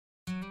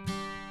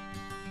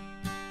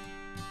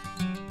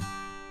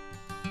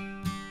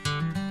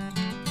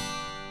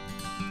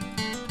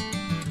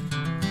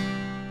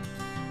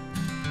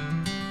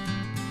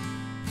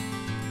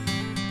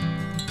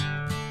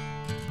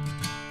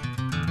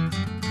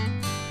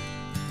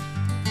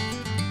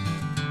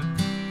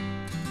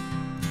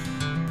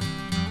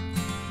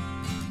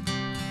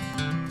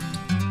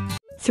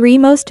3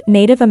 most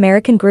Native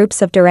American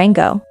groups of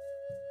Durango.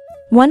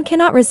 One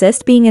cannot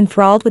resist being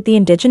enthralled with the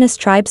indigenous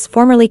tribes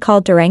formerly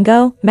called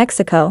Durango,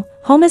 Mexico,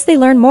 home as they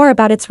learn more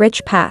about its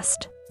rich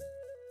past.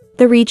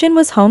 The region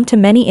was home to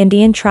many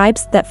Indian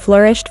tribes that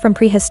flourished from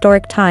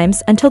prehistoric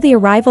times until the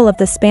arrival of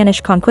the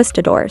Spanish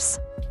conquistadors.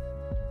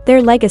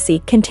 Their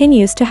legacy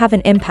continues to have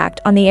an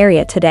impact on the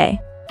area today.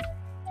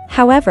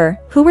 However,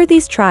 who were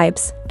these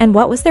tribes, and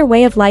what was their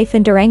way of life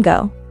in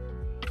Durango?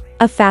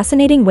 A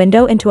fascinating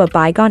window into a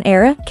bygone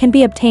era can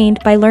be obtained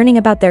by learning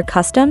about their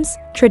customs,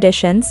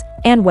 traditions,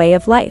 and way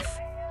of life.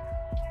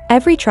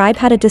 Every tribe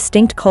had a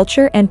distinct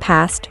culture and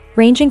past,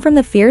 ranging from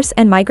the fierce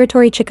and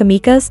migratory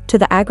Chicamicas to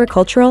the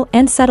agricultural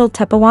and settled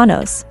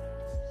Tepehuanos.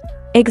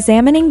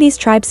 Examining these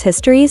tribes'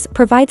 histories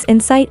provides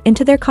insight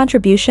into their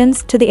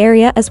contributions to the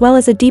area as well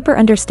as a deeper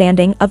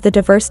understanding of the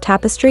diverse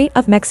tapestry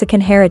of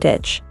Mexican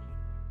heritage.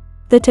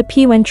 The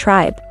Tepehuan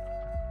tribe.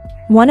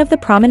 One of the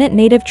prominent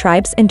native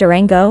tribes in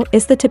Durango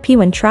is the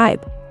Tepehuan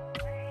tribe.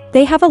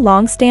 They have a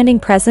long-standing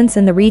presence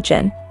in the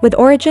region, with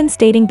origins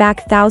dating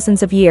back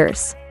thousands of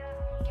years.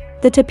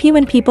 The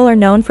Tepehuan people are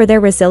known for their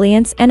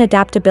resilience and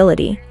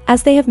adaptability,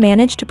 as they have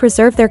managed to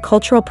preserve their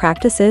cultural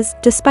practices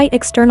despite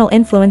external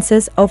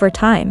influences over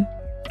time.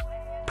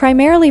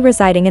 Primarily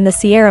residing in the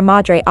Sierra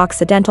Madre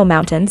Occidental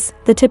Mountains,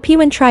 the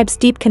Tepehuan tribe's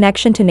deep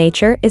connection to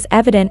nature is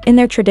evident in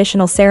their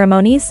traditional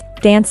ceremonies,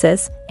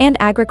 dances, and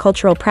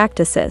agricultural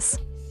practices.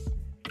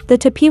 The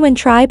Tepehuan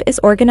tribe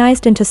is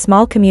organized into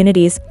small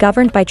communities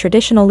governed by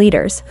traditional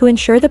leaders who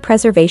ensure the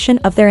preservation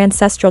of their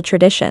ancestral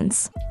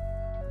traditions.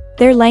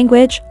 Their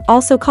language,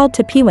 also called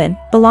Tepehuan,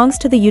 belongs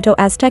to the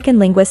Uto-Aztecan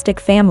linguistic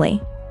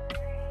family.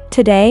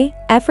 Today,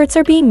 efforts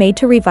are being made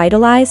to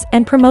revitalize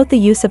and promote the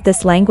use of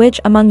this language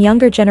among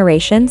younger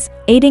generations,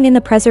 aiding in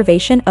the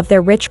preservation of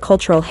their rich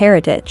cultural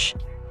heritage.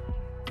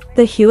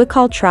 The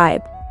Huical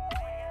tribe.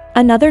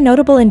 Another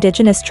notable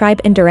indigenous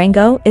tribe in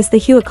Durango is the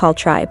Huical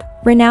tribe,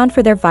 renowned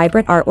for their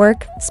vibrant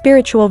artwork,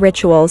 spiritual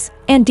rituals,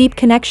 and deep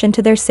connection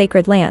to their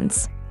sacred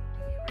lands.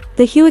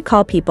 The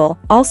Huical people,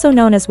 also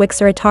known as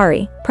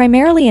Wixaritari,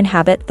 primarily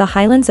inhabit the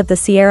highlands of the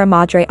Sierra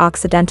Madre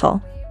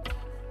Occidental.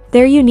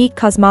 Their unique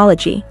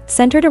cosmology,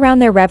 centered around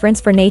their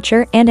reverence for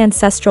nature and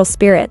ancestral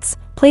spirits,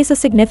 plays a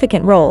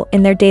significant role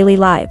in their daily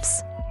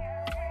lives.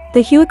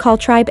 The Huical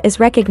tribe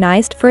is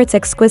recognized for its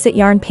exquisite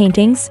yarn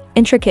paintings,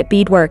 intricate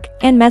beadwork,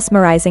 and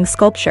mesmerizing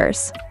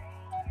sculptures.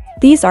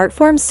 These art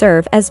forms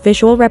serve as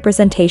visual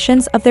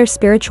representations of their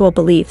spiritual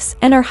beliefs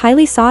and are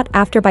highly sought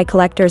after by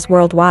collectors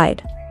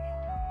worldwide.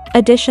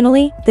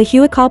 Additionally, the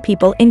Huical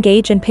people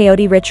engage in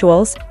peyote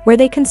rituals, where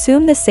they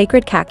consume this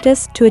sacred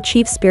cactus to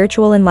achieve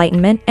spiritual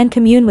enlightenment and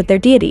commune with their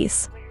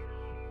deities.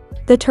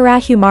 The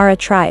Tarahumara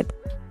tribe.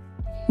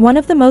 One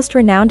of the most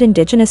renowned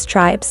indigenous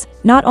tribes,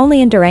 not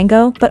only in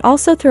Durango but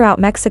also throughout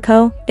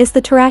Mexico, is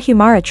the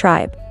Tarahumara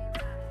tribe.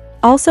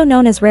 Also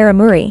known as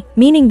Raramuri,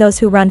 meaning those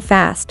who run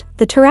fast,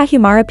 the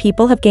Tarahumara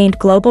people have gained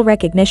global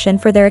recognition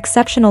for their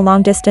exceptional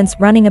long-distance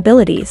running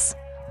abilities.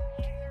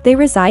 They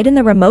reside in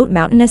the remote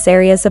mountainous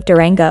areas of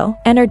Durango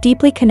and are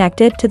deeply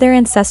connected to their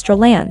ancestral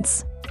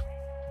lands.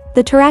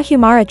 The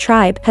Tarahumara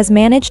tribe has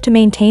managed to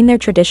maintain their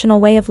traditional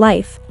way of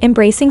life,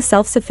 embracing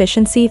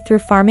self-sufficiency through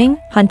farming,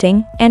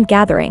 hunting, and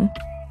gathering.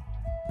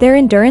 Their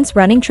endurance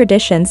running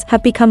traditions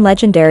have become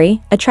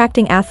legendary,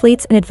 attracting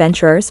athletes and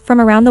adventurers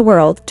from around the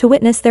world to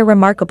witness their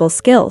remarkable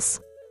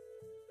skills.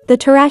 The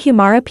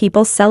Tarahumara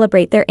people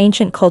celebrate their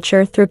ancient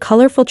culture through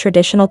colorful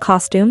traditional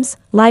costumes,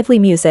 lively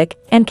music,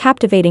 and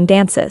captivating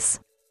dances.